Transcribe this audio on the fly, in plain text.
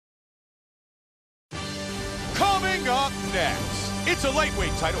It's a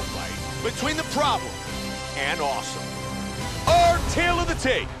lightweight title fight between the Problem and Awesome. Our tale of the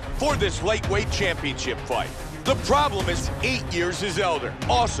tape for this lightweight championship fight. The Problem is 8 years his elder.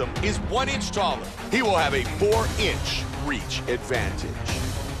 Awesome is 1 inch taller. He will have a 4-inch reach advantage.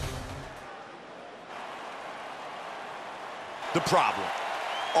 The Problem,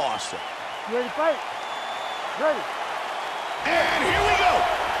 Awesome. You ready to fight? Ready. And here we go.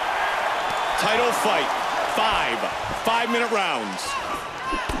 Title fight, 5 5-minute rounds.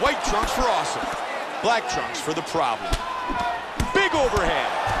 White trunks for Awesome. Black trunks for the Problem. Big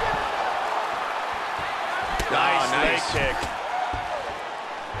overhand. Nice leg kick.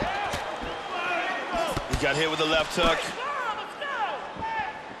 He got hit with the left hook.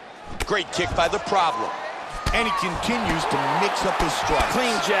 Great kick by the Problem. And he continues to mix up his strikes.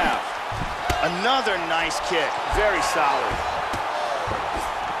 Clean jab. Another nice kick. Very solid.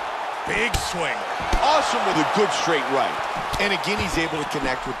 Big swing. Awesome with a good straight right. And again, he's able to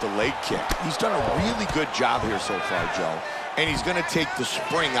connect with the leg kick. He's done a really good job here so far, Joe. And he's going to take the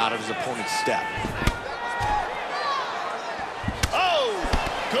spring out of his opponent's step. Oh!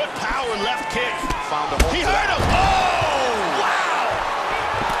 Good power left kick. Found a hole. He hurt him! Oh! Wow!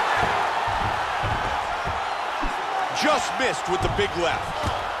 Just missed with the big left.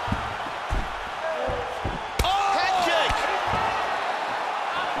 Head kick!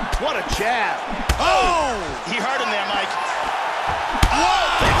 What a jab. Oh! He hurt him there, Mike. Oh!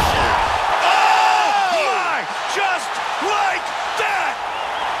 Big shot. Oh! My! Just like that!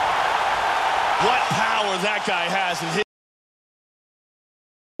 What power that guy has in his...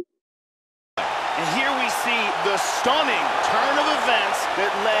 And here we see the stunning turn of events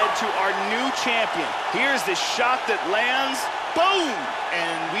that led to our new champion. Here's the shot that lands. Boom!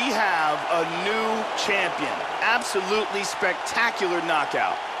 And we have a new champion. Absolutely spectacular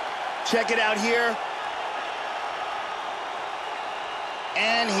knockout. Check it out here.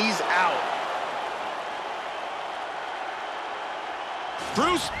 And he's out.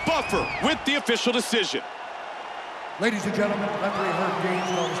 Bruce Buffer with the official decision. Ladies and gentlemen, referee Herb Dean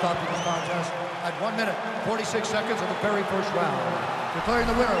is going to stop this contest at 1 minute, 46 seconds of the very first round. Declaring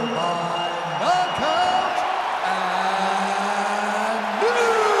the winner by knockout and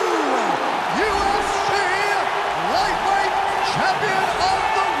new UFC lightweight champion of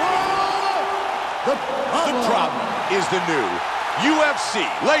the world, The Problem is the new UFC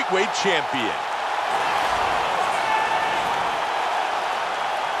lightweight champion.